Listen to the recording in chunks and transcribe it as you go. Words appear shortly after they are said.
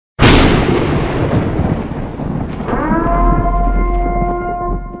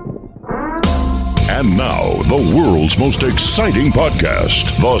And now, the world's most exciting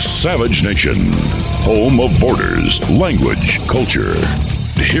podcast, The Savage Nation, home of borders, language, culture.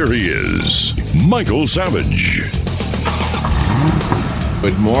 Here he is, Michael Savage.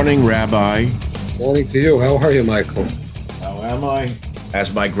 Good morning, Rabbi. Morning to you. How are you, Michael? How am I?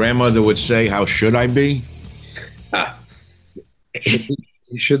 As my grandmother would say, how should I be?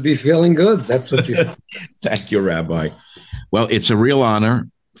 You should be feeling good. That's what you... Thank you, Rabbi. Well, it's a real honor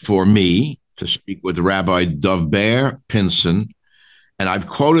for me to speak with Rabbi DovBer, Pinson. And I've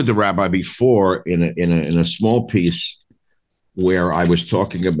quoted the Rabbi before in a small piece where I was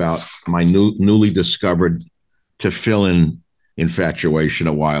talking about my newly discovered tefillin infatuation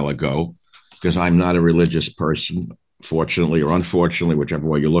a while ago, because I'm not a religious person, fortunately or unfortunately, whichever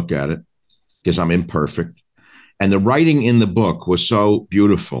way you look at it, because I'm imperfect. And the writing in the book was so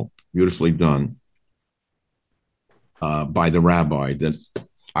beautifully done by the Rabbi that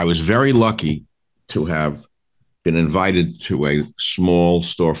I was very lucky to have been invited to a small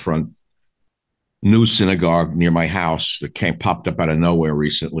storefront new synagogue near my house that popped up out of nowhere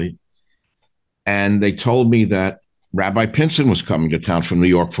recently. And they told me that Rabbi Pinson was coming to town from New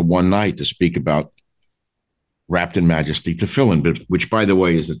York for one night to speak about Wrapped in Majesty Tefillin, which, by the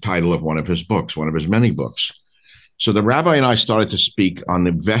way, is the title of one of his books, one of his many books. So the Rabbi and I started to speak on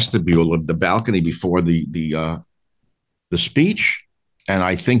the vestibule of the balcony before the speech. And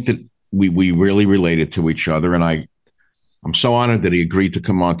I think that we really related to each other. And I'm so honored that he agreed to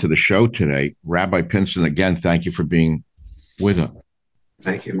come on to the show today. Rabbi Pinson, again, thank you for being with us.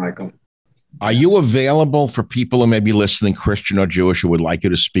 Thank you, Michael. Are you available for people who may be listening, Christian or Jewish, who would like you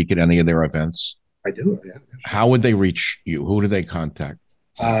to speak at any of their events? I do, yeah. How would they reach you? Who do they contact?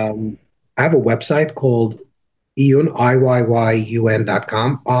 I have a website called iyyun.com,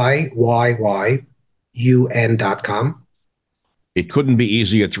 iyyun.com. It couldn't be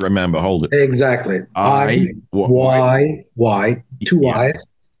easier to remember. Hold it. Exactly. I-Y-Y, two Y's,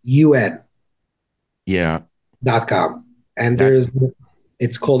 UN. Yeah. .com. And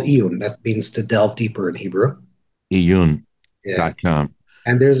it's called Iyun. That means to delve deeper in Hebrew. Iyun.com. Yeah.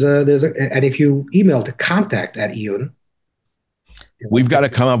 And and if you email to contact at Iyun. We've got to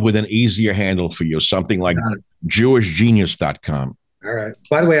come up with an easier handle for you, something like jewishgenius.com. All right.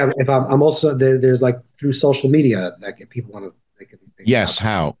 By the way, I'm also there's like through social media that people want to. Yes.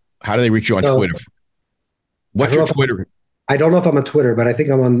 How do they reach you on Twitter? What's your Twitter? I don't know if I'm on Twitter, but I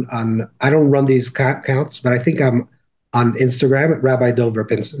think I'm on. I don't run these accounts, but I think I'm on Instagram at Rabbi DovBer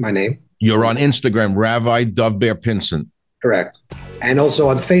Pinson. My name. You're on Instagram, Rabbi DovBer Pinson. Correct. And also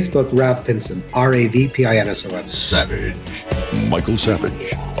on Facebook, Rav Pinson, RAVPINSON. Savage. Michael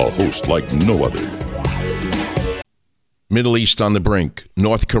Savage, a host like no other. Middle East on the brink.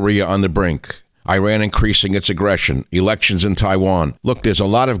 North Korea on the brink. Iran increasing its aggression, elections in Taiwan. Look, there's a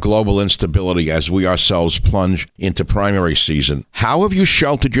lot of global instability as we ourselves plunge into primary season. How have you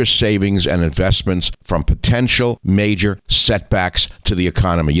sheltered your savings and investments from potential major setbacks to the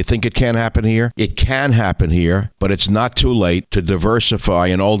economy? You think it can't happen here? It can happen here, but it's not too late to diversify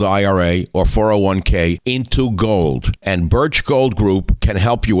an old IRA or 401k into gold. And Birch Gold Group can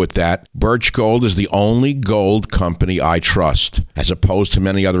help you with that. Birch Gold is the only gold company I trust. As opposed to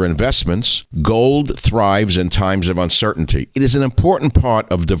many other investments, gold thrives in times of uncertainty. It is an important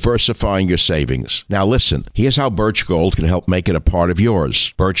part of diversifying your savings. Now listen, here's how Birch Gold can help make it a part of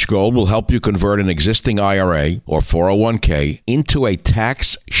yours. Birch Gold will help you convert an existing IRA or 401k into a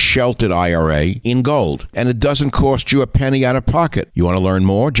tax-sheltered IRA in gold. And it doesn't cost you a penny out of pocket. You want to learn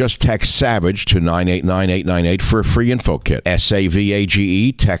more? Just text SAVAGE to 989898 for a free info kit.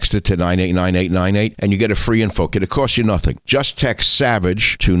 SAVAGE, text it to 989898 and you get a free info kit. It costs you nothing. Just text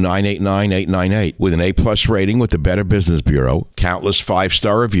SAVAGE to 989898 with an A+ rating with the Better Business Bureau, countless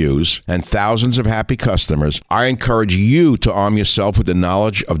 5-star reviews, and thousands of happy customers. I encourage you to arm yourself with the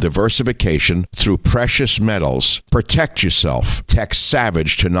knowledge of diversification through precious metals. Protect yourself. Text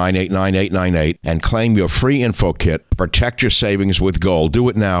SAVAGE to 989898 and claim your free info kit. Protect your savings with gold. Do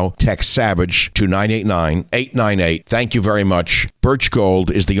it now. Text SAVAGE to 989898. Thank you very much. Birch Gold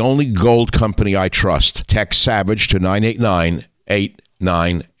is the only gold company I trust. Text SAVAGE to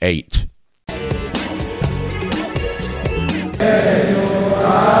 989898.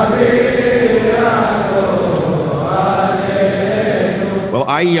 Well,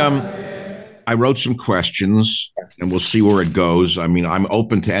 I wrote some questions, and we'll see where it goes. I mean, I'm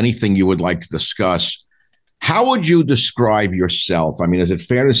open to anything you would like to discuss. How would you describe yourself? I mean, is it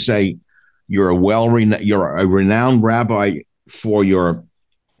fair to say you're a renowned rabbi for your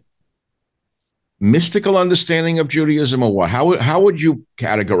mystical understanding of Judaism, or what? How would you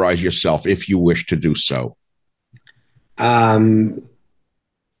categorize yourself if you wish to do so?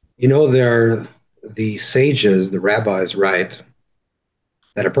 There the sages, the rabbis, write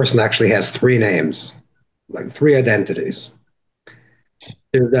that a person actually has three names, like three identities.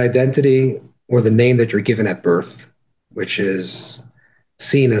 There's the identity or the name that you're given at birth, which is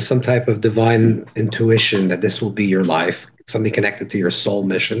seen as some type of divine intuition that this will be your life, something connected to your soul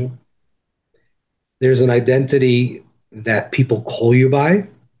mission. There's an identity that people call you by,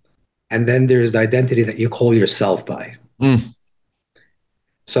 and then there's the identity that you call yourself by. Mm.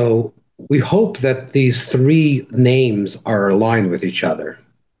 So we hope that these three names are aligned with each other.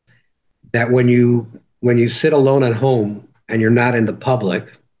 That when you sit alone at home and you're not in the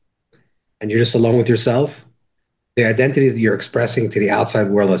public and you're just alone with yourself, the identity that you're expressing to the outside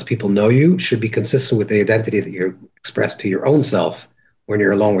world as people know you should be consistent with the identity that you express to your own self when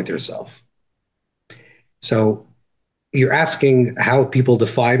you're alone with yourself. So you're asking how people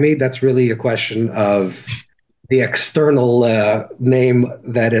define me. That's really a question of the external name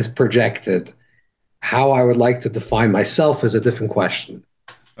that is projected. How I would like to define myself is a different question.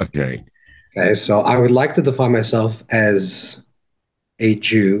 Okay. Okay, so I would like to define myself as a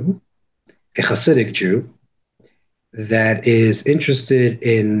Jew, a Hasidic Jew, that is interested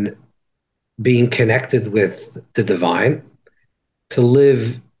in being connected with the divine, to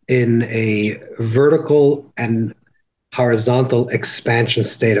live in a vertical and horizontal expansion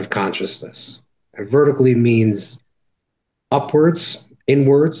state of consciousness. And vertically means upwards,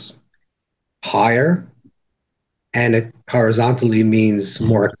 inwards, higher, and it horizontally means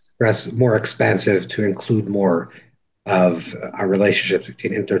more expansive, to include more of our relationships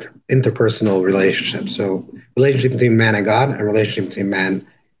between interpersonal relationships. So relationship between man and God, and relationship between man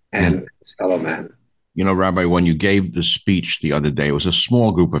and his fellow man. You know, Rabbi, when you gave the speech the other day, it was a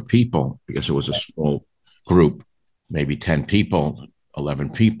small group of people, because it was a small group, maybe 10 people, 11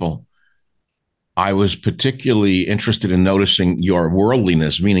 people. I was particularly interested in noticing your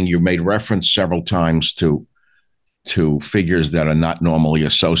worldliness, meaning you made reference several times to figures that are not normally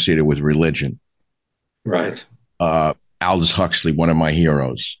associated with religion. Right. Aldous Huxley, one of my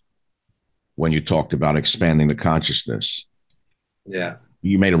heroes, when you talked about expanding the consciousness. Yeah.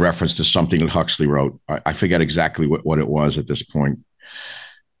 You made a reference to something that Huxley wrote. I forget exactly what it was at this point.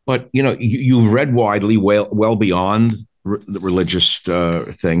 But, you know, you've read widely, well beyond the religious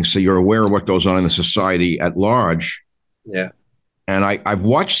things. So you're aware of what goes on in the society at large. Yeah. And I've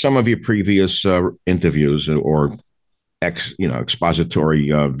watched some of your previous interviews or expository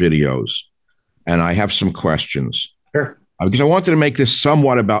videos, and I have some questions. Sure. Because I wanted to make this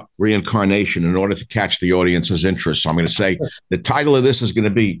somewhat about reincarnation in order to catch the audience's interest. So I'm going to say the title of this is going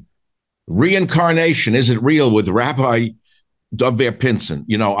to be Reincarnation, Is It Real? With Rabbi DovBer Pinson.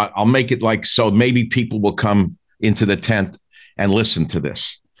 You know, I'll make it like so maybe people will come into the tent and listen to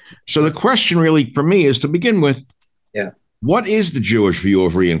this. So the question really for me is, to begin with, what is the Jewish view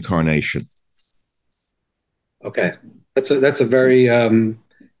of reincarnation? Okay, that's a very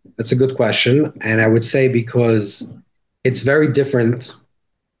that's a good question, and I would say because it's very different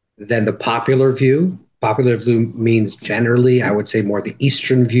than the popular view. Popular view means generally, I would say, more the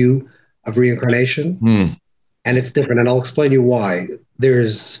Eastern view of reincarnation, and it's different, and I'll explain you why. There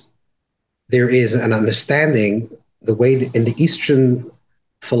is an understanding, the way in the Eastern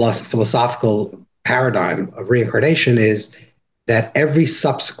philosophical paradigm of reincarnation is that every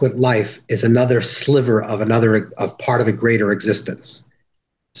subsequent life is another sliver of part of a greater existence.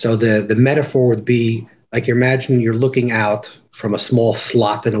 So the metaphor would be like, you imagine you're looking out from a small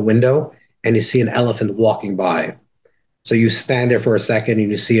slot in a window and you see an elephant walking by. So you stand there for a second and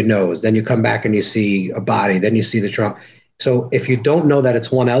you see a nose, then you come back and you see a body, then you see the trunk. So if you don't know that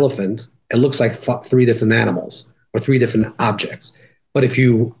it's one elephant, it looks like three different animals or three different objects. But if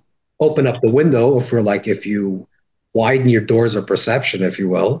you open up the window, if you widen your doors of perception, if you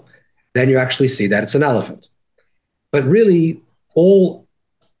will, then you actually see that it's an elephant. But really, all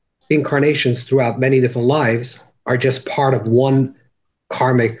incarnations throughout many different lives are just part of one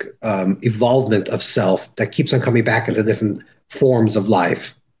karmic evolvement of self that keeps on coming back into different forms of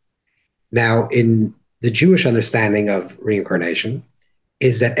life. Now, in the Jewish understanding of reincarnation,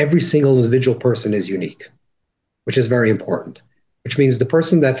 is that every single individual person is unique, which is very important, which means the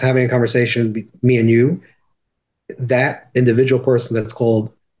person that's having a conversation, me and you, that individual person that's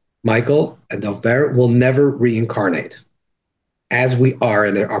called Michael and DovBer will never reincarnate as we are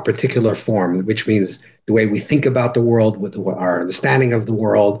in our particular form, which means the way we think about the world, with our understanding of the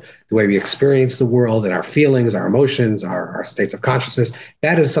world, the way we experience the world, and our feelings, our emotions, our states of consciousness,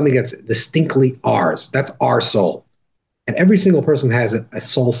 that is something that's distinctly ours. That's our soul. And every single person has a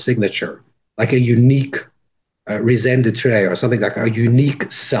soul signature, like a unique raison d'etre, or something like a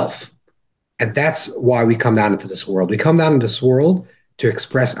unique self. And that's why we come down into this world. We come down into this world to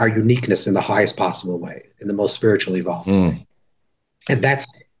express our uniqueness in the highest possible way, in the most spiritually evolved way. And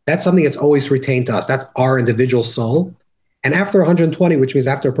that's something that's always retained to us. That's our individual soul. And after 120, which means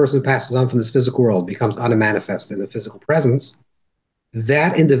after a person passes on from this physical world, becomes unmanifest in the physical presence,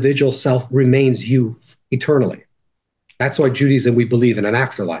 that individual self remains you eternally. That's why Judaism, we believe in an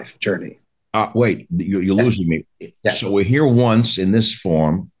afterlife journey. Wait, you're Yes. losing me. Yes. So we're here once in this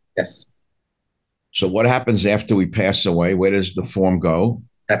form. Yes, So what happens after we pass away? Where does the form go?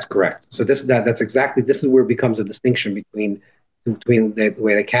 that's correct. So this is where it becomes a distinction between the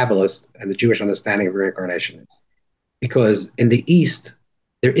way the Kabbalist and the Jewish understanding of reincarnation is. Because in the East,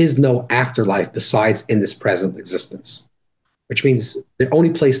 there is no afterlife besides in this present existence, which means the only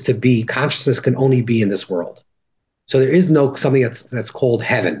place to be, consciousness can only be in this world. So there is no something that's called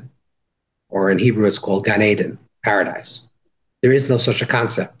heaven, or in Hebrew it's called Gan Eden, paradise. There is no such a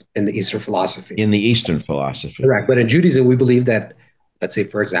concept in the Eastern philosophy. In the Eastern philosophy. Correct. But in Judaism, we believe that, let's say,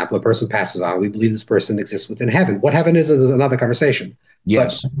 for example, a person passes on, we believe this person exists within heaven. What heaven is another conversation.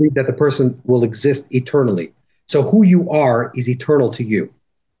 Yes. But we believe that the person will exist eternally. So who you are is eternal to you.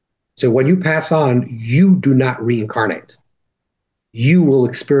 So when you pass on, you do not reincarnate. You will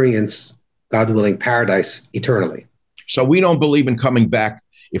experience, God willing, paradise eternally. So we don't believe in coming back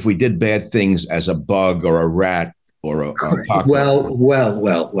if we did bad things as a bug or a rat or a cockroach.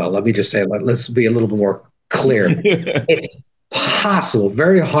 Well. Let me just say, let's be a little bit more clear. It's possible,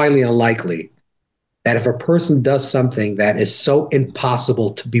 very highly unlikely, that if a person does something that is so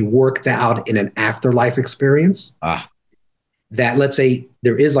impossible to be worked out in an afterlife experience, that, let's say,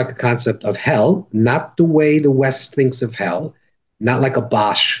 there is like a concept of hell, not the way the West thinks of hell, not like a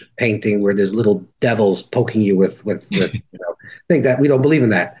Bosch painting where there's little devils poking you with think that we don't believe in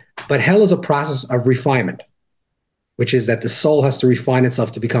that. But hell is a process of refinement, which is that the soul has to refine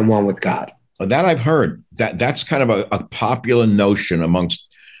itself to become one with God. That I've heard. That's kind of a popular notion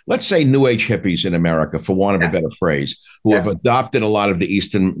amongst, let's say, New Age hippies in America, for want of a better phrase, who have adopted a lot of the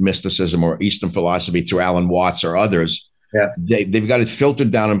Eastern mysticism or Eastern philosophy through Alan Watts or others. Yeah. They've got it filtered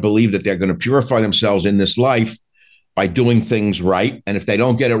down and believe that they're going to purify themselves in this life by doing things right. And if they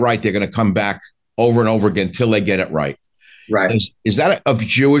don't get it right, they're going to come back over and over again till they get it right. Right. Is that a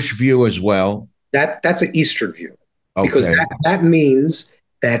Jewish view as well? That's an Eastern view. Okay. Because that means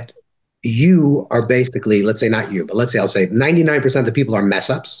that you are basically, let's say not you, but let's say I'll say 99% of the people are mess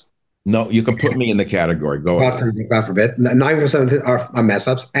ups. No, you can put me in the category. Go ahead. God forbid. 90% are mess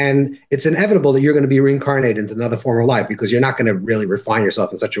ups. And it's inevitable that you're going to be reincarnated into another form of life because you're not going to really refine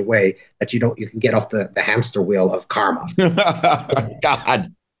yourself in such a way that you can get off the hamster wheel of karma.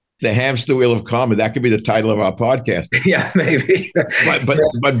 God, the hamster wheel of karma. That could be the title of our podcast. Yeah, maybe.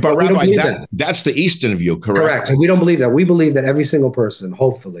 But Rabbi, that's the Eastern view, correct? Correct. And we don't believe that. We believe that every single person,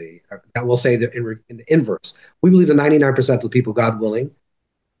 hopefully, that will say that in the inverse. We believe that 99% of the people, God willing,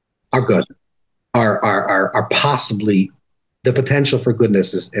 are good, are possibly, the potential for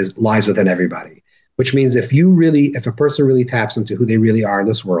goodness lies within everybody. Which means if a person really taps into who they really are in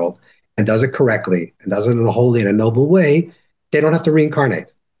this world and does it correctly and does it in a holy and a noble way, they don't have to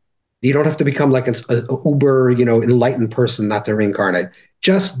reincarnate. You don't have to become like an uber, enlightened person not to reincarnate.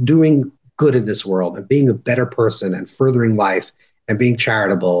 Just doing good in this world and being a better person and furthering life and being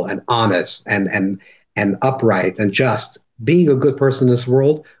charitable and honest and upright and just. Being a good person in this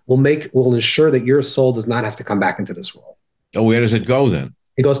world will ensure that your soul does not have to come back into this world. Oh, where does it go then?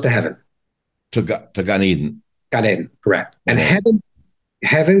 It goes to heaven. To Gan Eden. Gan Eden, correct. And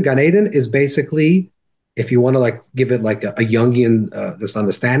heaven, Gan Eden is basically, if you want to give it like a Jungian this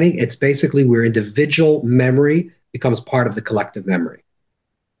understanding, it's basically where individual memory becomes part of the collective memory.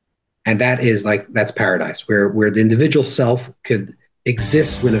 And that's paradise, where the individual self could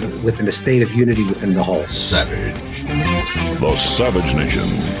exist within a state of unity within the whole. Savage. The Savage Nation.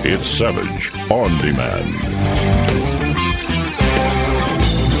 It's Savage on Demand.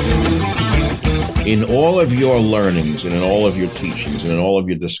 In all of your learnings and in all of your teachings and in all of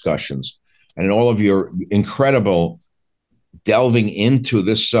your discussions and in all of your incredible delving into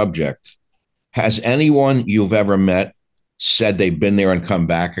this subject, has anyone you've ever met said they've been there and come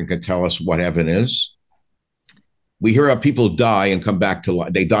back and could tell us what heaven is? We hear how people die and come back to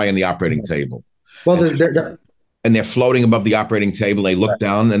life. They die on the operating table. Well, and they're floating above the operating table. They look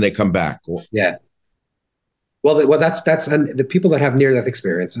down and they come back. Yeah. Well, that's and the people that have near-death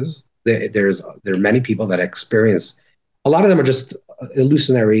experiences. There are many people that experience. A lot of them are just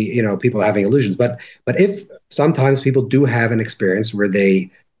illusionary, people having illusions. But if sometimes people do have an experience where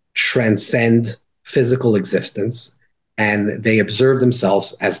they transcend physical existence and they observe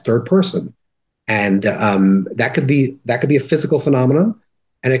themselves as third person. And that could be a physical phenomenon,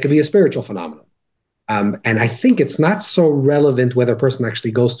 and it could be a spiritual phenomenon. And I think it's not so relevant whether a person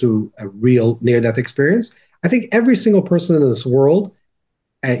actually goes through a real near-death experience. I think every single person in this world,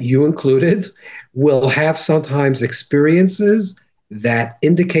 you included, will have sometimes experiences that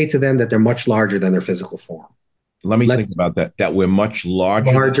indicate to them that they're much larger than their physical form. Let me think about that. That we're much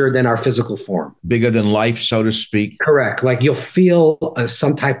larger than our physical form. Bigger than life, so to speak. Correct. Like you'll feel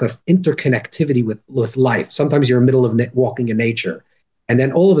some type of interconnectivity with life. Sometimes you're in the middle of walking in nature. And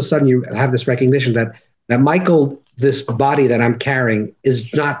then all of a sudden you have this recognition that Michael, this body that I'm carrying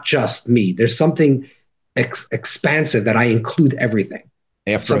is not just me. There's something expansive that I include everything.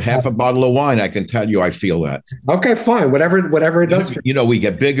 After half a bottle of wine, I can tell you I feel that. Okay, fine. Whatever it does. We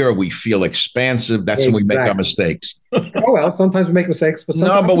get bigger. We feel expansive. That's when we make our mistakes. Oh, well, sometimes we make mistakes.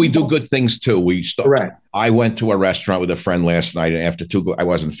 But we do good things too. Right. I went to a restaurant with a friend last night, and after I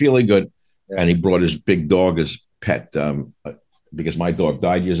wasn't feeling good, and he brought his big dog as pet because my dog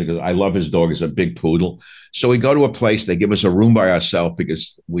died years ago. I love his dog. He's a big poodle. So we go to a place. They give us a room by ourselves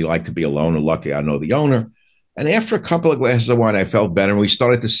because we like to be alone, and lucky I know the owner. And after a couple of glasses of wine, I felt better. And we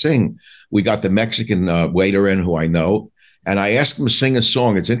started to sing. We got the Mexican waiter in who I know. And I asked him to sing a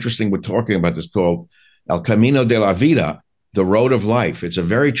song. It's interesting. We're talking about this called El Camino de la Vida, the Road of Life. It's a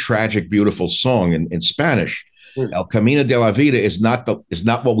very tragic, beautiful song in Spanish. El Camino de la Vida is not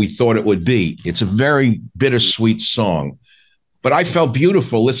what we thought it would be. It's a very bittersweet song. But I felt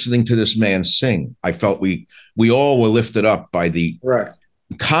beautiful listening to this man sing. I felt we all were lifted up by the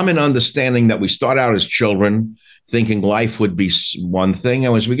common understanding that we start out as children thinking life would be one thing.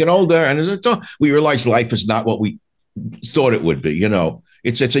 And as we get older, we realize life is not what we thought it would be.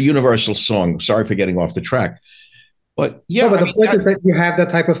 It's a universal song. Sorry for getting off the track. But yeah. But the point is that you have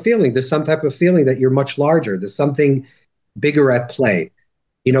that type of feeling. There's some type of feeling that you're much larger. There's something bigger at play.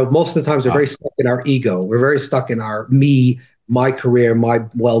 Most of the times we're very stuck in our ego. We're very stuck in our me, my career, my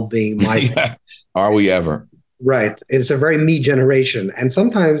well-being, my Are we ever? Right. It's a very me generation. And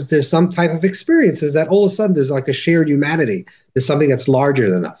sometimes there's some type of experiences that all of a sudden there's like a shared humanity. There's something that's larger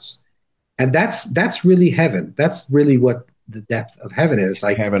than us. And that's really heaven. That's really what the depth of heaven is.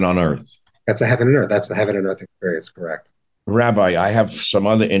 Like heaven on earth. That's a heaven on earth. That's a heaven on earth experience. Correct. Rabbi, I have some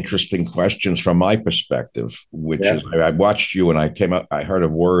other interesting questions from my perspective, which is I watched you and I heard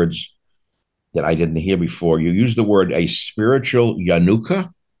of words that I didn't hear before. You used the word a spiritual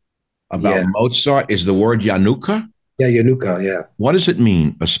Yanuka. About Mozart, is the word Yanuka? Yeah, Yanuka, yeah. What does it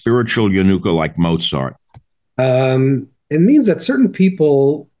mean, a spiritual Yanuka like Mozart? It means that certain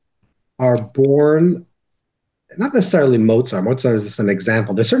people are born, not necessarily Mozart. Mozart is just an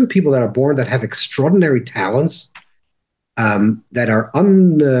example. There's certain people that are born that have extraordinary talents that are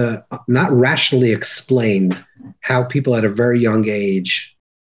not rationally explained, how people at a very young age,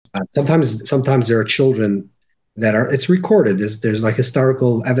 sometimes there are children that are, it's recorded. There's like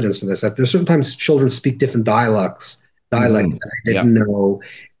historical evidence for this, that there's sometimes children speak different dialects that they didn't know.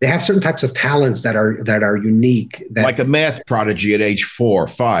 They have certain types of talents that are unique. Like a math prodigy at age 4 or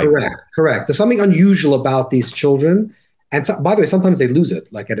 5. Correct. There's something unusual about these children. And by the way, sometimes they lose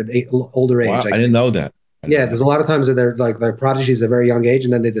it, like at an older age. Wow, like, I didn't know that. There's a lot of times that they're prodigies at a very young age,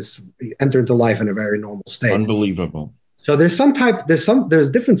 and then they just enter into life in a very normal state. Unbelievable. So there's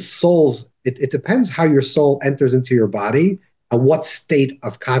different souls. It depends how your soul enters into your body and what state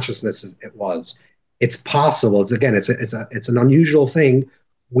of consciousness it was. It's possible. It's an unusual thing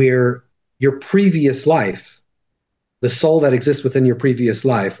where your previous life, the soul that exists within your previous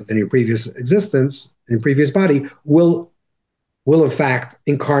life, within your previous existence, in your previous body, will in fact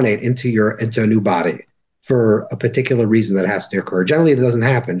incarnate into a new body for a particular reason that has to occur. Generally, it doesn't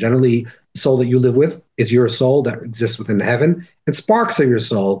happen. Generally, the soul that you live with is your soul that exists within heaven, and sparks of your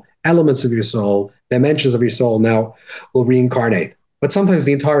soul, elements of your soul, dimensions of your soul now will reincarnate. But sometimes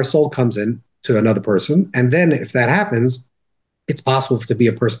the entire soul comes in to another person, and then if that happens, it's possible to be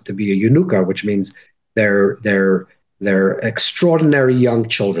a person to be a Yanuka, which means they're extraordinary young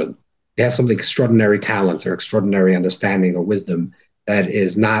children. They have something extraordinary talents or extraordinary understanding or wisdom that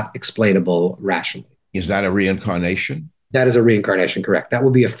is not explainable rationally. Is that a reincarnation? That is a reincarnation, correct. That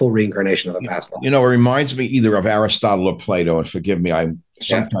would be a full reincarnation of a past life. It reminds me either of Aristotle or Plato, and forgive me, I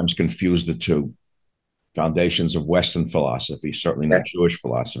sometimes confuse the two. Foundations of Western philosophy, certainly not Jewish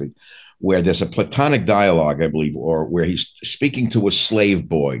philosophy, where there's a Platonic dialogue, I believe, or where he's speaking to a slave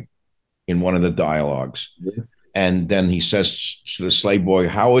boy in one of the dialogues. Mm-hmm. And then he says to the slave boy,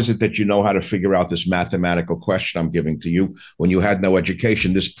 how is it that you know how to figure out this mathematical question I'm giving to you when you had no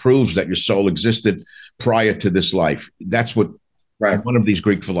education? This proves that your soul existed prior to this life. That's what one of these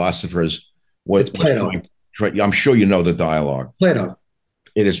Greek philosophers was. It's Plato. I'm sure you know the dialogue. Plato.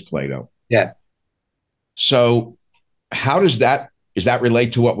 It is Plato. Yeah. So how does that Is that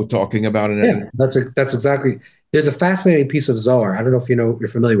relate to what we're talking about? Yeah, that's exactly. There's a fascinating piece of Zohar. I don't know if you're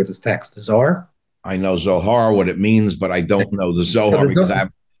familiar with this text, the Zohar. I know Zohar, what it means, but I don't know the Zohar because I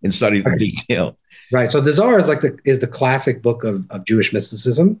haven't studied in detail. Right. So the Zohar is the classic book of Jewish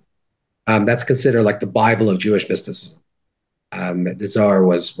mysticism. That's considered like the Bible of Jewish mysticism. The Zohar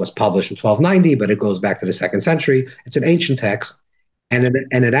was published in 1290, but it goes back to the 2nd century. It's an ancient text, and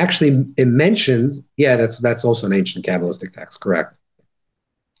it actually mentions, that's also an ancient Kabbalistic text, correct?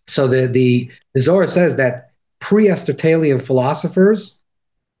 So the Zohar says that pre-Aristotelian philosophers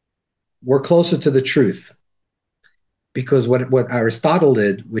were closer to the truth, because what Aristotle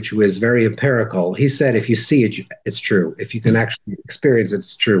did, which was very empirical, he said if you see it, it's true. If you can actually experience it,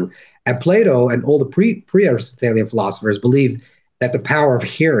 it's true. And Plato and all the pre-Aristotelian philosophers believed that the power of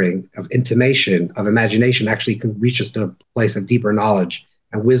hearing, of intimation, of imagination actually can reach us to a place of deeper knowledge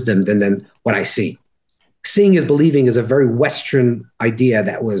and wisdom than what I see. Seeing is believing is a very Western idea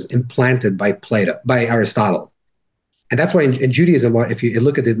that was implanted by Aristotle. And that's why in Judaism, if you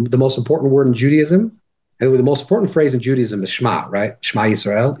look at the most important word in Judaism, and the most important phrase in Judaism is Shema, right? Shema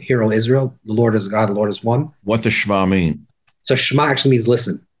Yisrael, Hear, O Israel, the Lord is God, the Lord is one. What does Shema mean? So Shema actually means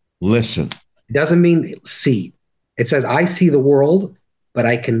listen. Listen. It doesn't mean see. It says, I see the world, but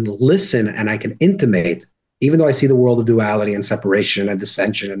I can listen and I can intimate, even though I see the world of duality and separation and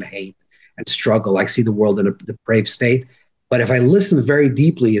dissension and hate and struggle. I see the world in a depraved state. But if I listen very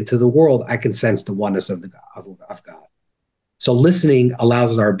deeply into the world, I can sense the oneness of God. So listening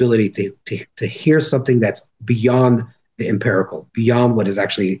allows us our ability to hear something that's beyond the empirical, beyond what is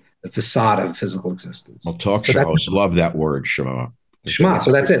actually the facade of physical existence. Well, talk shows love that word, Shema. Shema,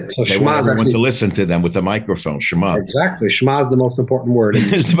 so that's it. So they Shema want everyone actually, to listen to them with the microphone, Shema. Exactly. Shema is the most important word.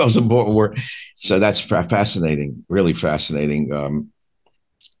 It's the most important word. So that's fascinating, really fascinating.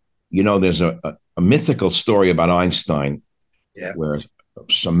 There's a mythical story about Einstein where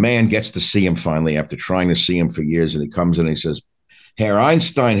some man gets to see him finally after trying to see him for years, and he comes in and he says, Herr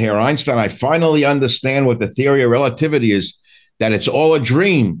Einstein, I finally understand what the theory of relativity is, that it's all a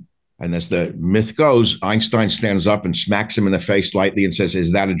dream. And as the myth goes, Einstein stands up and smacks him in the face lightly and says,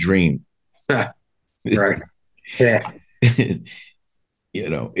 is that a dream? Right. Yeah.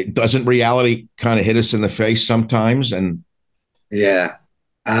 It doesn't reality kind of hit us in the face sometimes? And yeah.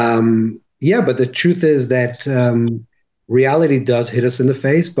 But the truth is that reality does hit us in the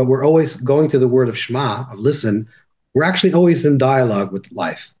face, but we're always going to the word of Shema, of listen. We're actually always in dialogue with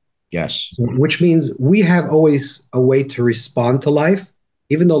life. Yes. Which means we have always a way to respond to life,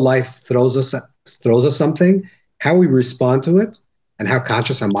 even though life throws us something. How we respond to it and how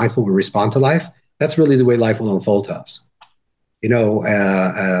conscious and mindful we respond to life, that's really the way life will unfold to us. I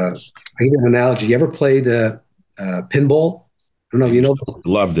give an analogy. You ever played pinball? I don't know.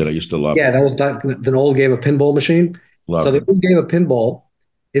 Loved it. I used to love it. Yeah, that was the old game of pinball machine. The old game of pinball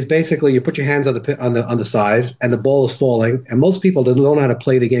is basically you put your hands on the sides and the ball is falling. And most people that don't know how to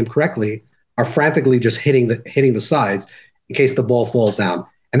play the game correctly are frantically just hitting the sides in case the ball falls down.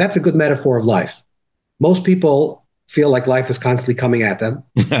 And that's a good metaphor of life. Most people feel like life is constantly coming at them,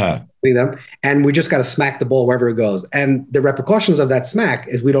 and we just got to smack the ball wherever it goes. And the repercussions of that smack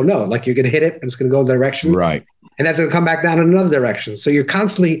is we don't know. Like you're going to hit it and it's going to go in the direction. Right. And that's going to come back down in another direction. So you're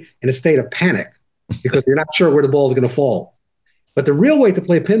constantly in a state of panic because you're not sure where the ball is going to fall. But the real way to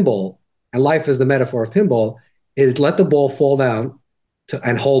play pinball, and life is the metaphor of pinball, is let the ball fall down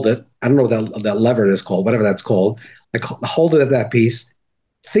and hold it. I don't know what that lever is called, whatever that's called. Like hold it at that piece.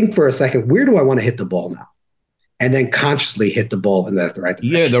 Think for a second, where do I want to hit the ball now? And then consciously hit the ball in that right direction.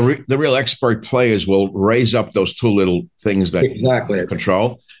 Yeah, the real expert players will raise up those two little things that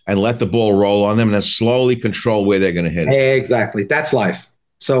control and let the ball roll on them and then slowly control where they're going to hit it. Exactly. That's life.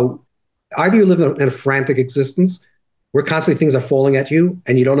 So either you live in a frantic existence where constantly things are falling at you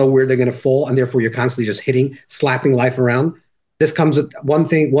and you don't know where they're going to fall, and therefore you're constantly just slapping life around. This comes at one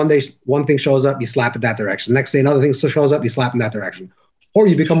day one thing shows up, you slap it that direction. Next day another thing shows up, you slap in that direction. Or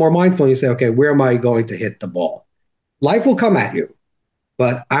you become more mindful and you say, okay, where am I going to hit the ball? Life will come at you,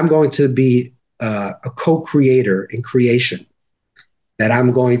 but I'm going to be a co-creator in creation. That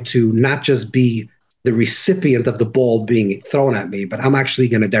I'm going to not just be the recipient of the ball being thrown at me, but I'm actually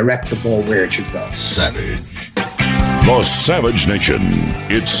going to direct the ball where it should go. Savage. The Savage Nation.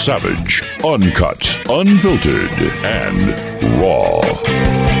 It's savage, uncut, unfiltered, and raw.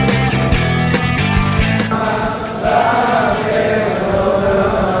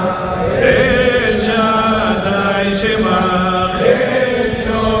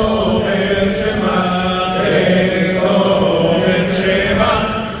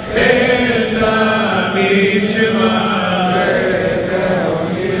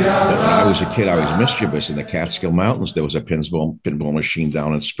 As a kid, I was mischievous. In the Catskill Mountains, there was a pinball machine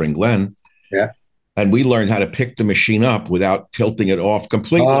down in Spring Glen. Yeah. And we learned how to pick the machine up without tilting it off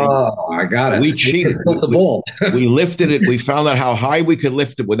completely. Oh, I got it. We cheated. Tilt the ball. We lifted it. We found out how high we could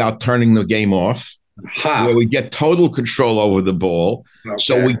lift it without turning the game off, where we get total control over the ball. Okay.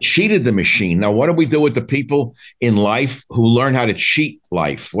 So we cheated the machine. Now, what do we do with the people in life who learn how to cheat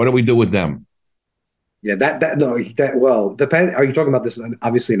life? What do we do with them? Yeah, depend. Are you talking about this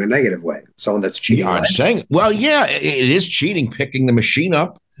obviously in a negative way? Someone that's cheating. Yeah, I'm saying, well, yeah, it is cheating, picking the machine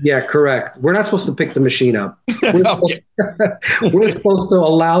up. Yeah, correct. We're not supposed to pick the machine up. We're supposed to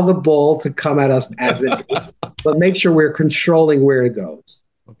allow the ball to come at us as it is, but make sure we're controlling where it goes.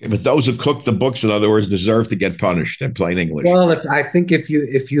 Okay, but those who cook the books, in other words, deserve to get punished in plain English. Well, I think if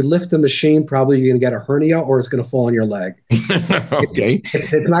you lift the machine, probably you're going to get a hernia or it's going to fall on your leg. Okay.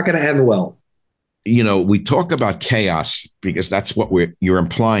 It's not going to end well. You know, we talk about chaos because that's what you're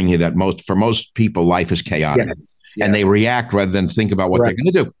implying here, that for most people, life is chaotic. Yes. And they react rather than think about what they're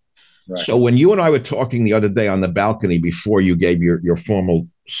going to do. Right. So when you and I were talking the other day on the balcony before you gave your formal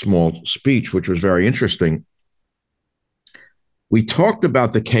small speech, which was very interesting, we talked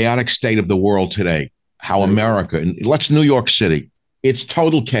about the chaotic state of the world today, how America, and let's New York City, it's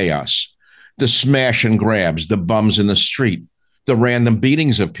total chaos. The smash and grabs, the bums in the street, the random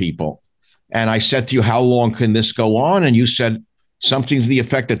beatings of people. And I said to you, how long can this go on? And you said something to the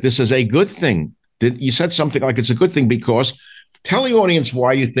effect that this is a good thing. You said something like it's a good thing because tell the audience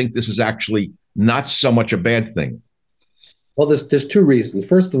why you think this is actually not so much a bad thing. Well, there's two reasons.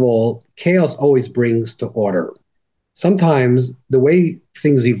 First of all, chaos always brings to order. Sometimes the way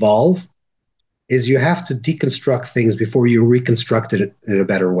things evolve is you have to deconstruct things before you reconstruct it in a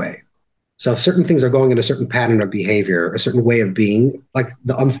better way. So if certain things are going in a certain pattern of behavior, a certain way of being, like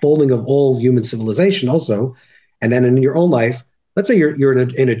the unfolding of all human civilization also, and then in your own life, let's say you're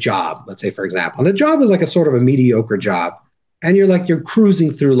in a job, let's say, for example, and the job is like a sort of a mediocre job, and you're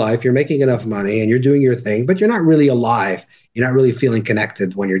cruising through life, you're making enough money, and you're doing your thing, but you're not really alive. You're not really feeling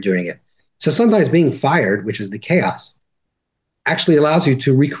connected when you're doing it. So sometimes being fired, which is the chaos, actually allows you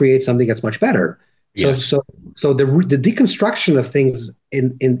to recreate something that's much better. Yes. So the deconstruction of things,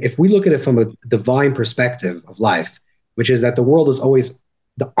 if we look at it from a divine perspective of life, which is that the world is always,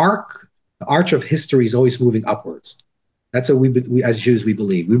 the arch of history is always moving upwards. That's what we as Jews, we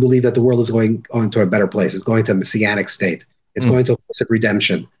believe. We believe that the world is going to a better place. It's going to a messianic state. It's going to a place of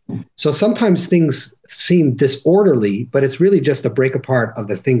redemption. So sometimes things seem disorderly, but it's really just a break apart of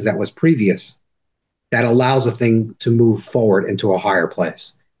the things that was previous that allows a thing to move forward into a higher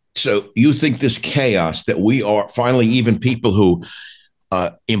place. So you think this chaos that we are finally, even people who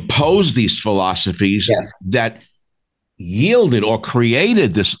impose these philosophies that yielded or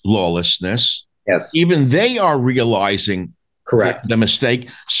created this lawlessness, even they are realizing the mistake.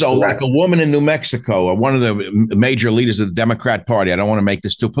 So like a woman in New Mexico, or one of the major leaders of the Democrat Party, I don't want to make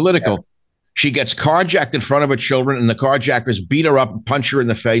this too political, she gets carjacked in front of her children, and the carjackers beat her up and punch her in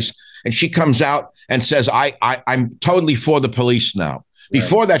the face, and she comes out and says, I'm totally for the police now.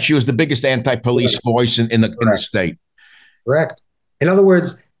 Before that, she was the biggest anti-police voice in the state. Correct. In other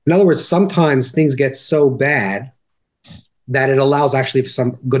words, sometimes things get so bad that it allows actually for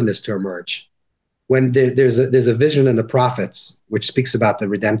some goodness to emerge. When there's a vision in the prophets which speaks about the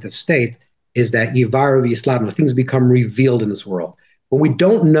redemptive state, is that Yivaru Islam, things become revealed in this world. But we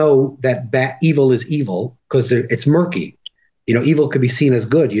don't know that evil is evil because it's murky. You know, evil could be seen as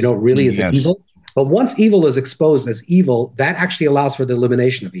good. You know, really is it evil? But once evil is exposed as evil, that actually allows for the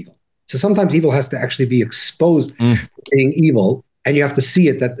elimination of evil. So sometimes evil has to actually be exposed for being evil, and you have to see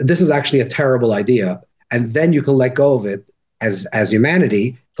it that this is actually a terrible idea, and then you can let go of it as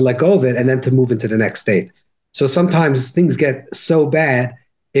humanity, to let go of it and then to move into the next state. So sometimes things get so bad,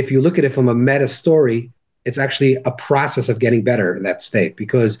 if you look at it from a meta story, it's actually a process of getting better in that state,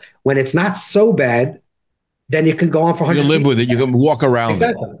 because when it's not so bad, then you can go on for 100 years. You can live with it. You can walk around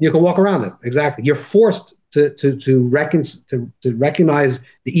it. You can walk around it. Exactly. You're forced to recognize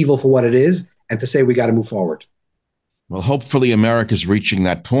the evil for what it is and to say we got to move forward. Well, hopefully America's reaching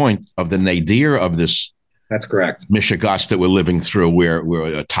that point of the nadir of this. That's correct. Mishigas that we're living through, where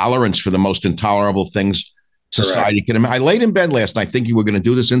a tolerance for the most intolerable things society can. I laid in bed last night thinking you were going to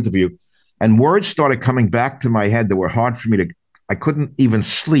do this interview, and words started coming back to my head that were hard for me to. I couldn't even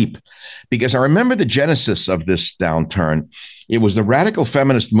sleep because I remember the genesis of this downturn. It was the radical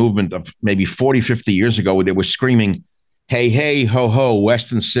feminist movement of maybe 40, 50 years ago, where they were screaming, hey, hey, ho, ho,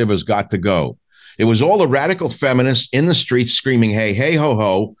 Western Civ has got to go. It was all the radical feminists in the streets screaming, hey, hey, ho,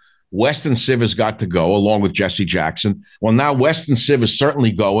 ho, Western Civ has got to go, along with Jesse Jackson. Well, now Western Civ is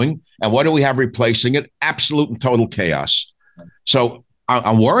certainly going. And what do we have replacing it? Absolute and total chaos. So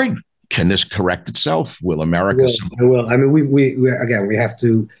I'm worried Can this correct itself? Will America survive? It will. I mean, we have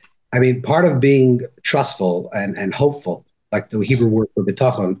to. I mean, part of being trustful and hopeful, like the Hebrew word for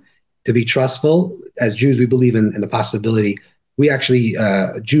bitachon, to be trustful. As Jews, we believe in the possibility. We actually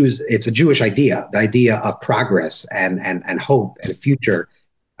Jews. It's a Jewish idea, the idea of progress and hope and future.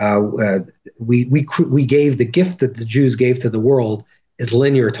 We gave the gift that the Jews gave to the world is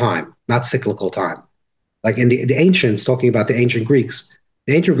linear time, not cyclical time. Like in the ancients, talking about the ancient Greeks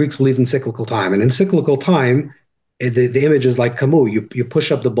believed in cyclical time, and in cyclical time, the image is like Camus. You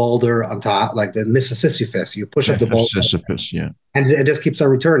push up the boulder on top, like the Sisyphus. You push up the boulder, Sisyphus, yeah, and it just keeps on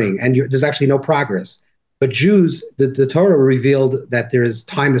returning, and there's actually no progress. But Jews, the Torah revealed that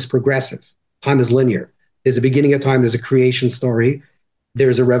time is progressive, time is linear. There's a beginning of time, there's a creation story,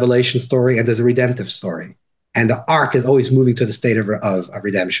 there's a revelation story, and there's a redemptive story. And the arc is always moving to the state of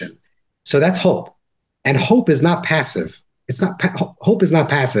redemption. So that's hope. And hope is not passive. Hope is not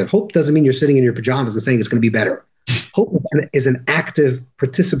passive. Hope doesn't mean you're sitting in your pajamas and saying it's going to be better. Hope is an active,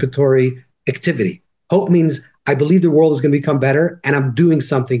 participatory activity. Hope means I believe the world is going to become better, and I'm doing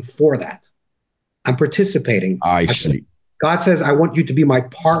something for that. I'm participating. I see. God says, I want you to be my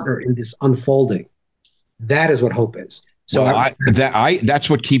partner in this unfolding. That is what hope is. So that's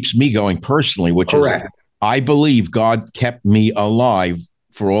what keeps me going personally, which correct. Is I believe God kept me alive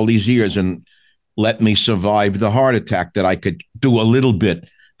for all these years and let me survive the heart attack, that I could do a little bit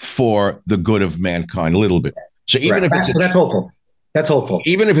for the good of mankind, a little bit. So even if it's that's hopeful. That's hopeful.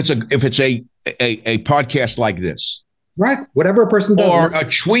 Even if it's a podcast like this. Right. Whatever a person does. Or a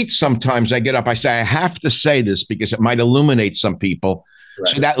tweet, sometimes I get up, I say, I have to say this because it might illuminate some people.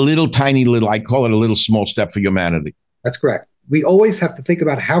 Right. So that I call it a little small step for humanity. That's correct. We always have to think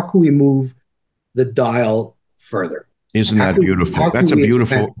about how can we move the dial further. Isn't that beautiful? It's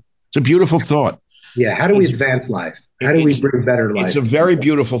a beautiful thought. Yeah. How do we advance life? How do we bring better life? It's a very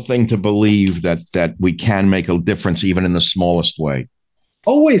beautiful thing to believe that we can make a difference even in the smallest way.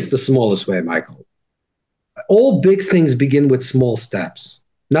 Always the smallest way, Michael. All big things begin with small steps.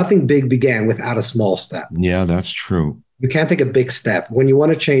 Nothing big began without a small step. Yeah, that's true. You can't take a big step. When you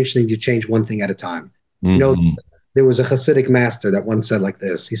want to change things, you change one thing at a time. Mm-hmm. You know, there was a Hasidic master that once said like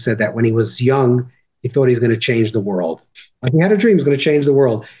this. He said that when he was young, he thought he was going to change the world. Like he had a dream, he was going to change the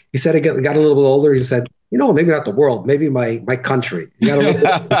world. He said he got a little bit older. He said, maybe not the world, maybe my country.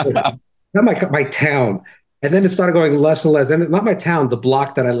 Not my town. And then it started going less and less. And not my town, the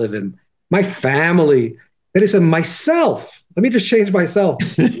block that I live in, my family. Then he said, myself. Let me just change myself.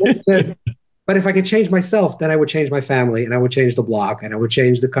 He said, but if I could change myself, then I would change my family, and I would change the block, and I would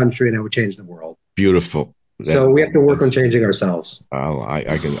change the country, and I would change the world. Beautiful. So we have to work on changing ourselves.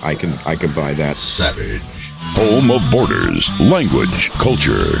 I can buy that. Savage. Home of borders, language,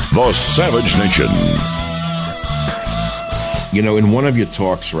 culture. The Savage Nation. In one of your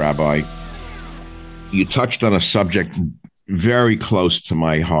talks, Rabbi, you touched on a subject very close to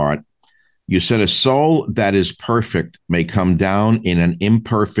my heart. You said a soul that is perfect may come down in an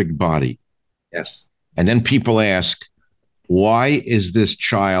imperfect body. Yes. And then people ask, why is this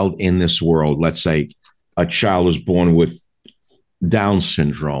child in this world? Let's say a child was born with Down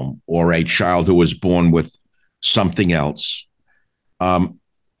syndrome, or a child who was born with something else. I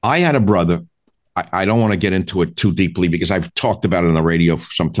had a brother. I don't want to get into it too deeply because I've talked about it on the radio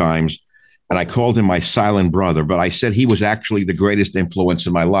sometimes, and I called him my silent brother, but I said he was actually the greatest influence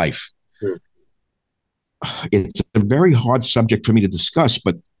in my life. It's a very hard subject for me to discuss,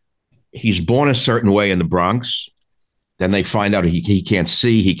 but he's born a certain way in the Bronx. Then they find out he can't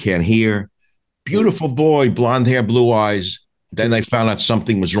see, he can't hear. Beautiful boy, blonde hair, blue eyes. Then they found out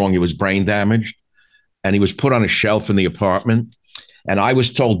something was wrong. He was brain damaged, and he was put on a shelf in the apartment. And I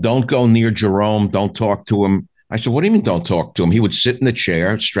was told, don't go near Jerome, don't talk to him. I said, what do you mean don't talk to him? He would sit in the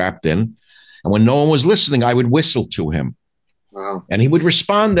chair, strapped in. And when no one was listening, I would whistle to him. Wow. And he would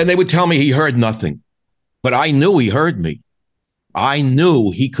respond, and they would tell me he heard nothing. But I knew he heard me. I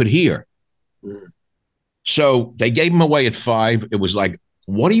knew he could hear. So they gave him away at 5. It was like,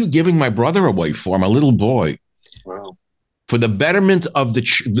 what are you giving my brother away for? I'm a little boy. Wow. For the betterment of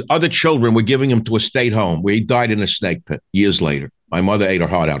the other children, we're giving him to a state home where he died in a snake pit years later. My mother ate her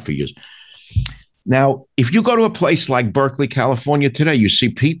heart out for years. Now, if you go to a place like Berkeley, California today, you see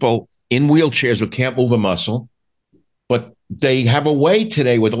people in wheelchairs who can't move a muscle, but they have a way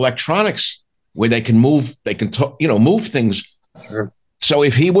today with electronics where they can move, move things. Sure. So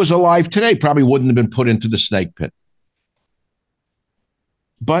if he was alive today, probably wouldn't have been put into the snake pit.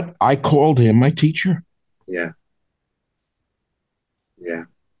 But I called him my teacher. Yeah. Yeah.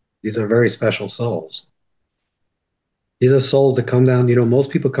 These are very special souls. These are souls that come down.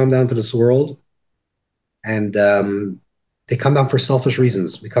 Most people come down to this world and they come down for selfish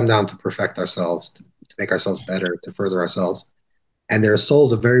reasons. We come down to perfect ourselves, to make ourselves better, to further ourselves. And there are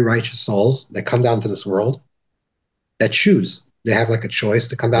souls of very righteous souls that come down to this world that choose. They have like a choice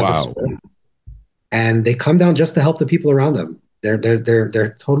to come down to this world. And they come down just to help the people around them.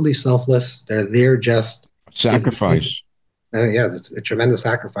 They're totally selfless. They're there just sacrifice. It's a tremendous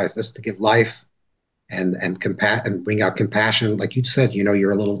sacrifice. Just to give life and bring out compassion. Like you said,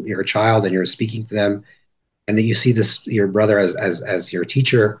 you're a child and you're speaking to them, and then you see your brother as your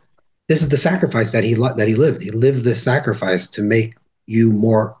teacher. This is the sacrifice that he lived. He lived this sacrifice to make you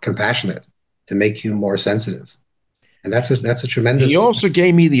more compassionate, to make you more sensitive. And that's a tremendous. He also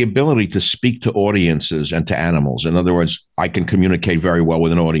gave me the ability to speak to audiences and to animals. In other words, I can communicate very well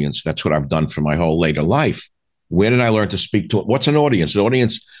with an audience. That's what I've done for my whole later life. Where did I learn to speak to? What's an audience? An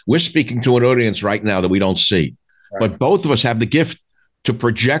audience. We're speaking to an audience right now that we don't see, right. But both of us have the gift to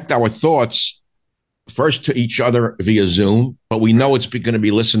project our thoughts first to each other via Zoom, but we know it's going to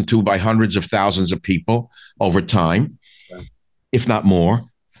be listened to by hundreds of thousands of people over time, right. If not more.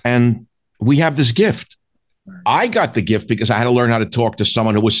 And we have this gift. I got the gift because I had to learn how to talk to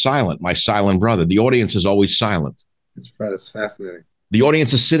someone who was silent, my silent brother. The audience is always silent. It's fascinating. The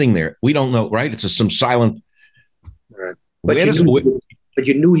audience is sitting there. We don't know, right? It's some silent. Right. But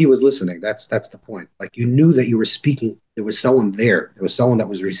you knew he was listening. That's the point. Like you knew that you were speaking. There was someone there. There was someone that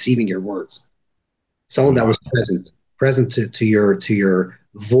was receiving your words. Someone that was present to your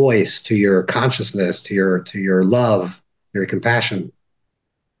voice, to your consciousness, to your love, your compassion.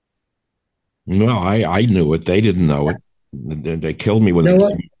 No, I knew it. They didn't know it. They killed me when they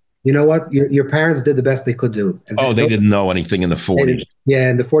killed me. You know what? Your parents did the best they could do. And they didn't know anything in the 40s.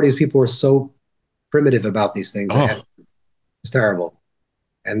 In the 40s, people were so primitive about these things. It's terrible.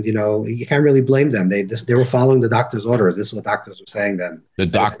 And, you can't really blame them. They were following the doctor's orders. This is what doctors were saying then. The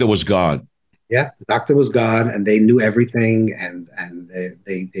doctor was God. Yeah, the doctor was God, and they knew everything. And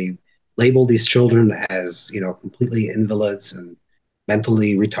they labeled these children as, completely invalids and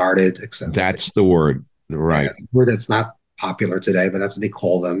mentally retarded, etc. That's the word, right? A word that's not popular today, but that's what they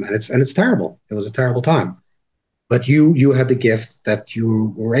call them, and it's terrible. It was a terrible time. But you had the gift that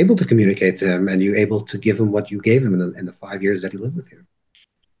you were able to communicate to him, and you were able to give him what you gave him in the 5 years that he lived with you.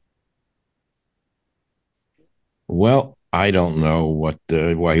 Well, I don't know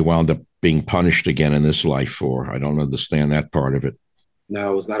why he wound up being punished again in this life for. I don't understand that part of it.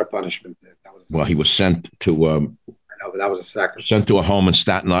 No, it was not a punishment. Well, he was sent to. I know, but that was a sacrifice. Sent to a home in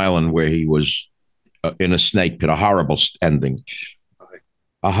Staten Island where he was in a snake pit. A horrible ending.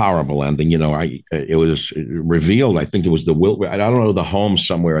 A horrible ending. It was revealed. I think it was I don't know, the home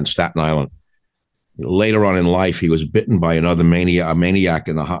somewhere in Staten Island. Later on in life, he was bitten by another maniac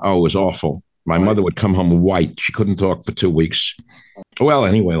in the. Oh, it was awful. My mother would come home white. She couldn't talk for 2 weeks. Well,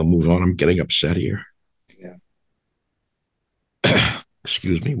 anyway, I'll move on. I'm getting upset here. Yeah.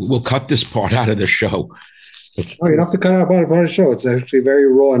 Excuse me. We'll cut this part out of the show. You don't have to cut out part of the show. It's actually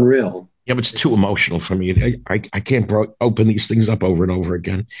very raw and real. Yeah, but it's too emotional for me. I can't open these things up over and over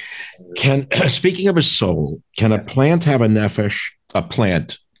again. Speaking of a soul, can a plant have a nefesh? A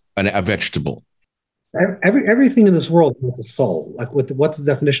plant, a vegetable? Everything in this world has a soul. Like, what's the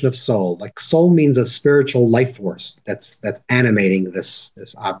definition of soul? Like, soul means a spiritual life force that's animating this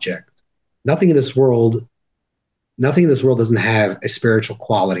object. Nothing in this world doesn't have a spiritual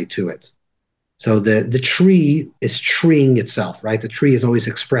quality to it. So the tree is treeing itself, right? The tree is always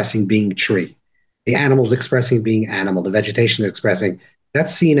expressing being tree. The animal is expressing being animal. The vegetation is expressing.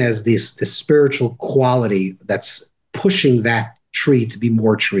 That's seen as this spiritual quality that's pushing that tree to be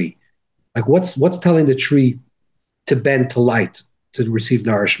more tree. Like what's telling the tree to bend to light, to receive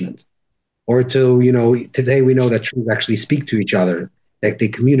nourishment, or to, today we know that trees actually speak to each other, like they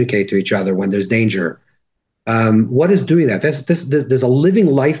communicate to each other when there's danger. What is doing that? There's a living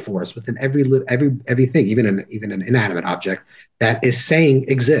life force within everything, even an inanimate object that is saying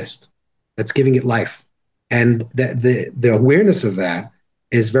exist, that's giving it life. And the awareness of that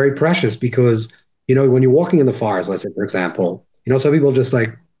is very precious because, when you're walking in the forest, let's say, for example, some people just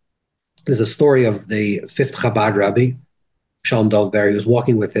like, there's a story of the fifth Chabad Rabbi, DovBer. He was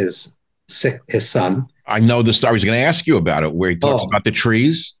walking with his son. I know the story. I was going to ask you about it, where he talks about the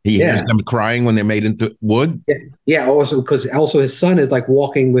trees. He hears them crying when they're made into wood. Yeah. Also, because his son is like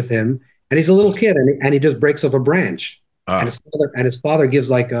walking with him, and he's a little kid, and he just breaks off a branch, and his father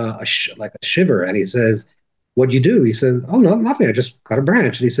gives like a shiver, and he says, "What'd you do?" He says, "Oh no, nothing. I just cut a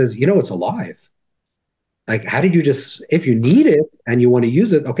branch." And he says, "It's alive. Like, how did you if you need it and you want to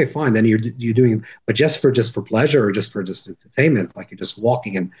use it, okay, fine. Then you're doing, but just for pleasure or just for entertainment, like you're just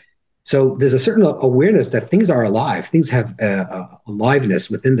walking." And so there's a certain awareness that things are alive. Things have aliveness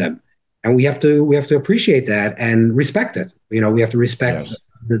within them. and we have to appreciate that and respect it. We have to respect Yes.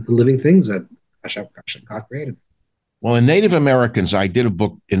 the living things that God created. Well, in Native Americans, I did a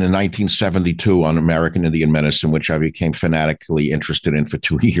book in 1972 on American Indian medicine, which I became fanatically interested in for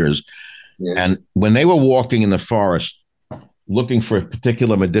 2 years. Yeah. And when they were walking in the forest looking for a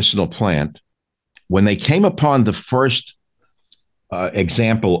particular medicinal plant, when they came upon the first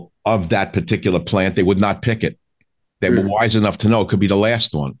example of that particular plant, they would not pick it. They were wise enough to know it could be the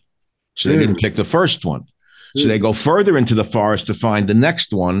last one. So they didn't pick the first one. So they go further into the forest to find the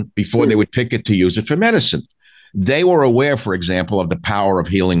next one before they would pick it to use it for medicine. They were aware, for example, of the power of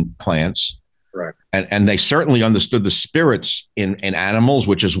healing plants. Correct. And they certainly understood the spirits in animals,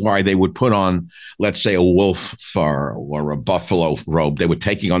 which is why they would put on, let's say, a wolf fur or a buffalo robe. They were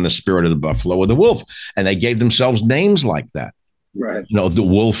taking on the spirit of the buffalo or the wolf, and they gave themselves names like that. Right. The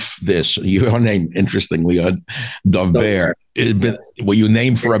wolf, this, your name, interestingly, DovBer. Were you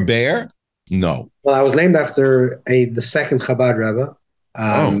named for a bear? No. Well, I was named after the second Chabad Rebbe,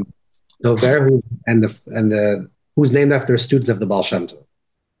 DovBer, who's named after a student of the Baal Shem Tov.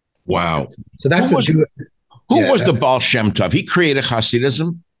 Wow. So that's who was the Baal Shem Tov? He created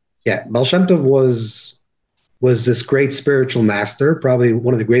Hasidism? Yeah, Baal Shem Tov was this great spiritual master, probably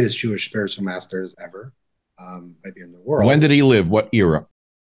one of the greatest Jewish spiritual masters ever, maybe in the world. When did he live? What era?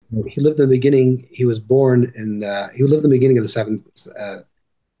 He lived in the beginning. He was born he lived in the beginning of the 17th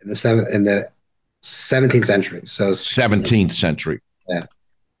century. So 17th century. Yeah.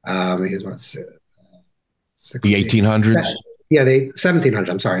 He was what? The 1800s? Yeah, the 1700s.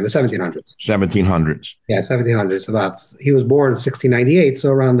 I'm sorry, the 1700s. 1700s. Yeah, 1700s. He was born in 1698, so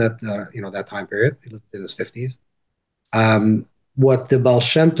around that that time period. He lived in his 50s. What the Baal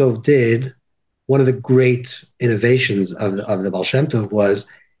Shem Tov did, one of the great innovations of the Baal Shem Tov was,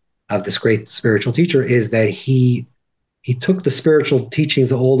 of this great spiritual teacher, is that he took the spiritual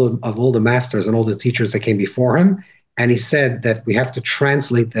teachings of all the masters and all the teachers that came before him, and he said that we have to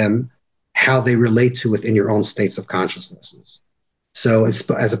translate them how they relate to within your own states of consciousnesses. So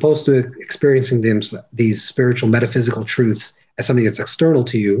as opposed to experiencing these spiritual metaphysical truths as something that's external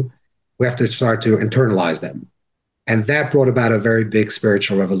to you, we have to start to internalize them. And that brought about a very big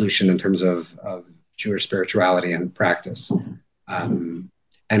spiritual revolution in terms of Jewish spirituality and practice, and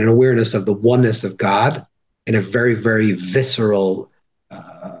an awareness of the oneness of God in a very, very visceral,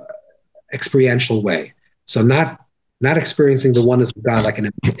 experiential way. So not experiencing the oneness of God like in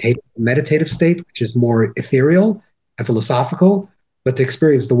a meditative state, which is more ethereal and philosophical, but to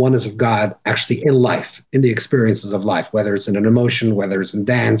experience the oneness of God actually in life, in the experiences of life, whether it's in an emotion, whether it's in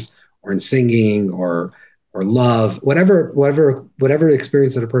dance or in singing or love, whatever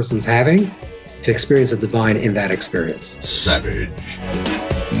experience that a person is having, to experience the divine in that experience. Savage.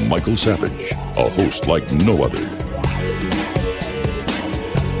 Michael Savage, a host like no other.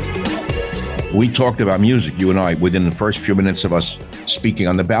 We talked about music, you and I, within the first few minutes of us speaking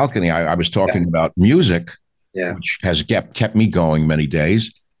on the balcony. I was talking about music, which has kept me going many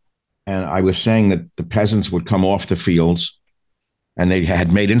days. And I was saying that the peasants would come off the fields and they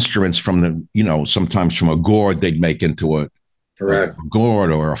had made instruments from sometimes from a gourd they'd make into a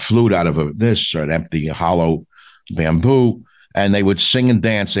gourd or a flute out of this or an empty hollow bamboo. And they would sing and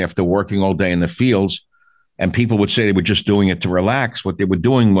dance after working all day in the fields. And people would say they were just doing it to relax. What they were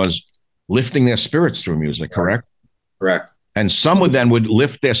doing was lifting their spirits through music, correct? Correct. And some would then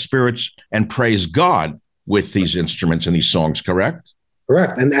lift their spirits and praise God with these instruments and these songs, correct?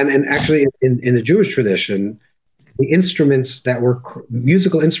 Correct. And actually in the Jewish tradition, the instruments that were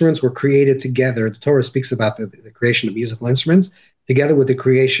musical instruments were created together. The Torah speaks about the creation of musical instruments together with the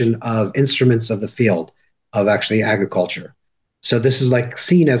creation of instruments of the field, of actually agriculture. So this is like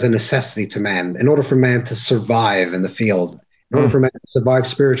seen as a necessity to man. In order for man to survive in the field, in order for man to survive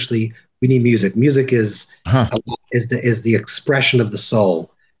spiritually, we need music. Music is the expression of the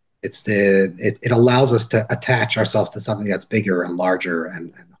soul. It allows us to attach ourselves to something that's bigger and larger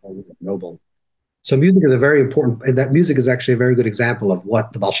and holy and noble. So music is a very important, and that music is actually a very good example of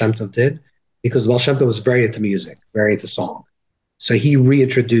what the Baal Shem Tov did, because the Baal Shem Tov was very into music, very into song. So he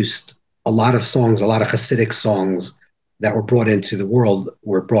reintroduced a lot of songs, a lot of Hasidic songs that were brought into the world,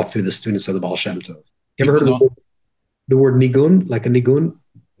 were brought through the students of the Baal Shem Tov. You ever heard of the word nigun, like a nigun?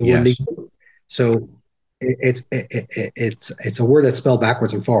 Yes. Nigun? So it's a word that's spelled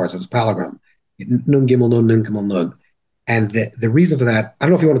backwards and forwards. It's a palindrome. Nun gimel nun, nun gimel nun. And the reason for that, I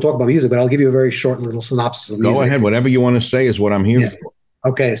don't know if you want to talk about music, but I'll give you a very short little synopsis of music. Go ahead. Whatever you want to say is what I'm here for.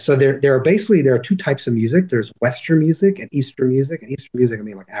 Okay, so there are two types of music. There's Western music and Eastern music. And Eastern music, I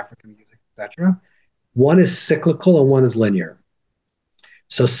mean like African music, etc. One is cyclical and one is linear.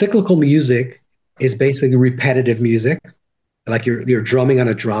 So cyclical music is basically repetitive music. like you're drumming on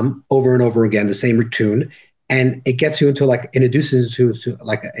a drum over and over again, the same tune, and it gets you into like it introduces you to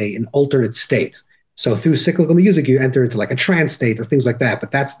like an alternate state. So through cyclical music, you enter into like a trance state or things like that.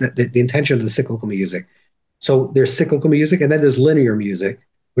 But that's the intention of the cyclical music. So there's cyclical music, and then there's linear music,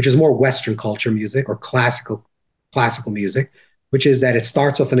 which is more Western culture music or classical music, which is that it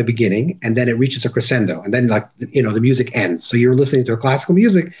starts off in the beginning and then it reaches a crescendo, and then like the music ends. So you're listening to a classical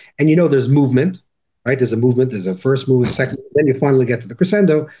music, and there's movement, right? There's a movement, there's a first movement, a second, then you finally get to the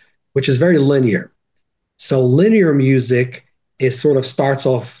crescendo, which is very linear. So linear music is sort of starts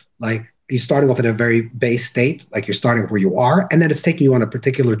off like you're starting off in a very base state, like you're starting where you are, and then it's taking you on a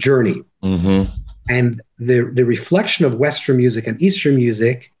particular journey. Mm-hmm. And the reflection of Western music and Eastern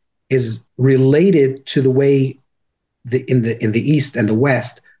music is related to the way in the East and the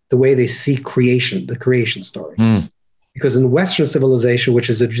West, the way they see creation, the creation story. Because in Western civilization, which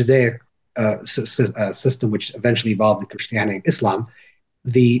is a Judaic system, which eventually evolved in Christianity and Islam,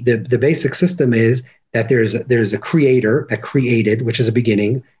 the basic system is that there's a creator that created, which is a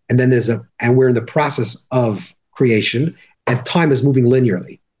beginning, and then and we're in the process of creation, and time is moving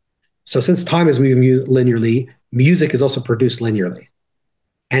linearly. So since time is moving linearly, music is also produced linearly.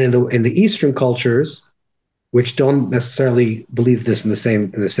 And in the Eastern cultures, which don't necessarily believe this in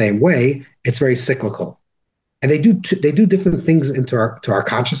the same way, it's very cyclical. And they do different things into our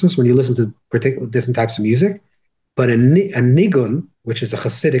consciousness when you listen to particular different types of music. But a nigun, which is a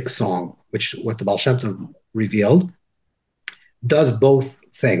Hasidic song, which what the Baal Shem Tov revealed, does both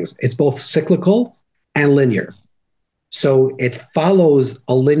things. It's both cyclical and linear. So it follows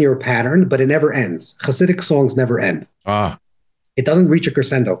a linear pattern, but it never ends. Hasidic songs never end. It doesn't reach a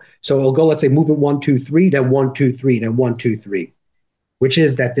crescendo. So it'll go, let's say, movement 1, 2, 3, then 1, 2, 3, then 1, 2, 3, which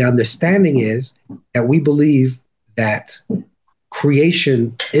is that the understanding is that we believe that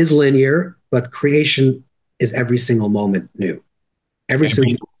creation is linear, but creation is every single moment new. Every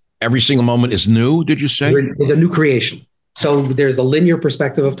single moment is new, did you say? It's a new creation. So there's a linear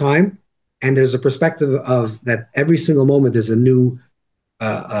perspective of time, and there's a perspective of that every single moment is a new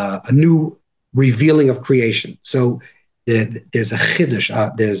revealing of creation. So there's a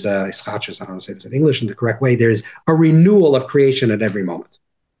chiddush, there's a ischachus, I don't know how to say this in English in the correct way. There's a renewal of creation at every moment.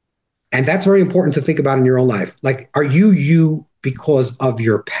 And that's very important to think about in your own life. Like, are you because of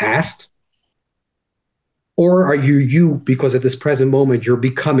your past? Or are you because at this present moment you're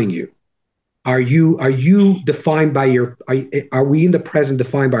becoming you? Are you defined by are we in the present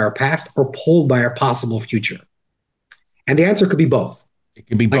defined by our past or pulled by our possible future? And the answer could be both. It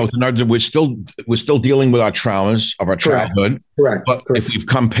can be both. In other words, we're still dealing with our traumas of our childhood. Correct. But if we've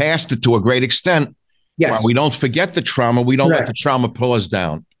come past it to a great extent, yes, while we don't forget the trauma, we don't let the trauma pull us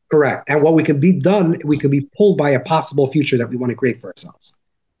down. Correct. And what we can be pulled by a possible future that we want to create for ourselves.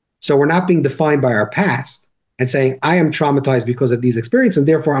 So we're not being defined by our past and saying, I am traumatized because of these experiences and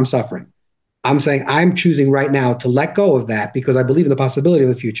therefore I'm suffering. I'm saying I'm choosing right now to let go of that because I believe in the possibility of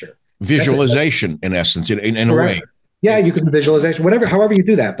the future. Visualization, in essence, in a way. Yeah, you can do visualization, however you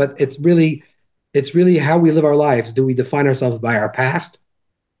do that. But it's really how we live our lives. Do we define ourselves by our past,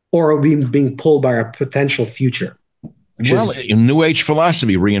 or are we being pulled by our potential future? Well, in New Age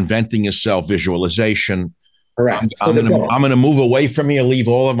philosophy, reinventing yourself, visualization. Correct. I'm going to move away from here, leave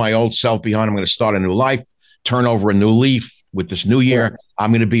all of my old self behind. I'm going to start a new life, turn over a new leaf with this new year. Correct.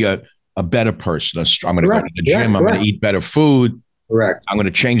 I'm going to be a better person. I'm going to go to the gym. I'm going to eat better food. Correct. I'm going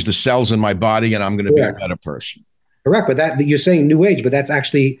to change the cells in my body, and I'm going to be a better person. Correct. But that you're saying New Age, but that's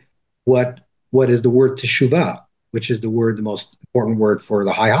actually what is the word teshuvah, which is the most important word for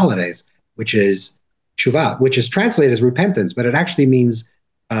the high holidays, which is teshuvah, which is translated as repentance, but it actually means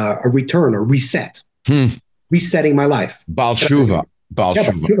a return or reset, resetting my life. Baal Shuvah. Baal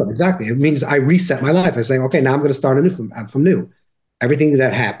Shuvah, exactly. It means I reset my life. I'm saying, okay, now I'm going to start anew from new. Everything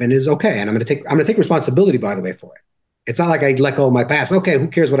that happened is okay, and I'm going to take responsibility, by the way, for it. It's not like I let go of my past. Okay, who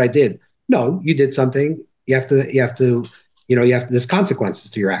cares what I did? No, you did something. You have to, there's consequences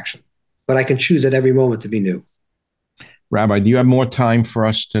to your action, but I can choose at every moment to be new. Rabbi, do you have more time for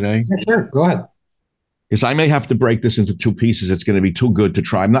us today? Yeah, sure. Go ahead. Because I may have to break this into two pieces. It's going to be too good to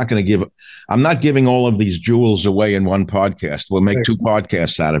try. I'm not giving all of these jewels away in one podcast. We'll make two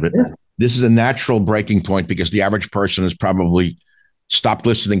podcasts out of it. Yeah. This is a natural breaking point because the average person has probably stopped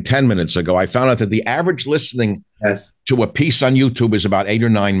listening 10 minutes ago. I found out that the average listening to a piece on YouTube is about 8 or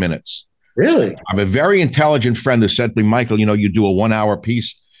 9 minutes. Really? I have a very intelligent friend who said to me, Michael, you do a 1 hour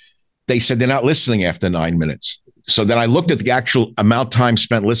piece. They said they're not listening after 9 minutes. So then I looked at the actual amount of time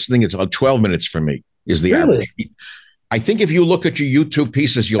spent listening. It's about 12 minutes for me is the average. I think if you look at your YouTube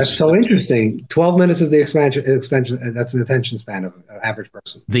pieces, That's so interesting. 12 minutes is the extension. That's an attention span of an average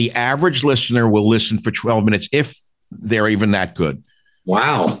person. The average listener will listen for 12 minutes if they're even that good.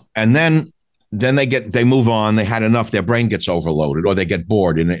 Wow. And then they move on. They had enough. Their brain gets overloaded, or they get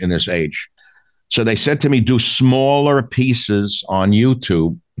bored in this age. So they said to me, do smaller pieces on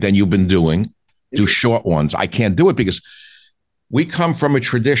YouTube than you've been doing. Do short ones. I can't do it because we come from a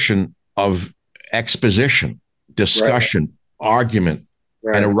tradition of exposition, discussion, argument,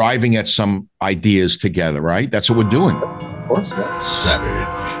 and arriving at some ideas together, right? That's what we're doing. Of course, yes. Savage.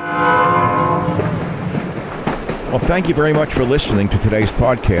 Well, thank you very much for listening to today's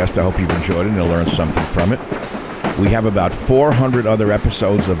podcast. I hope you've enjoyed it and learned something from it. We have about 400 other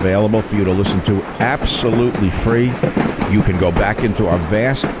episodes available for you to listen to absolutely free. You can go back into our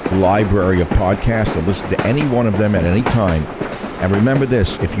vast library of podcasts and listen to any one of them at any time. And remember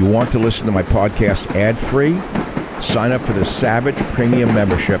this, if you want to listen to my podcast ad-free, sign up for the Savage Premium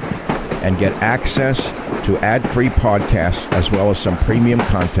membership and get access to ad-free podcasts as well as some premium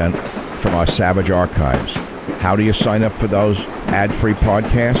content from our Savage archives. How do you sign up for those ad-free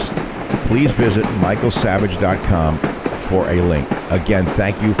podcasts? Please visit michaelsavage.com for a link. Again,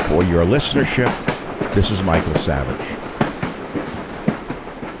 thank you for your listenership. This is Michael Savage.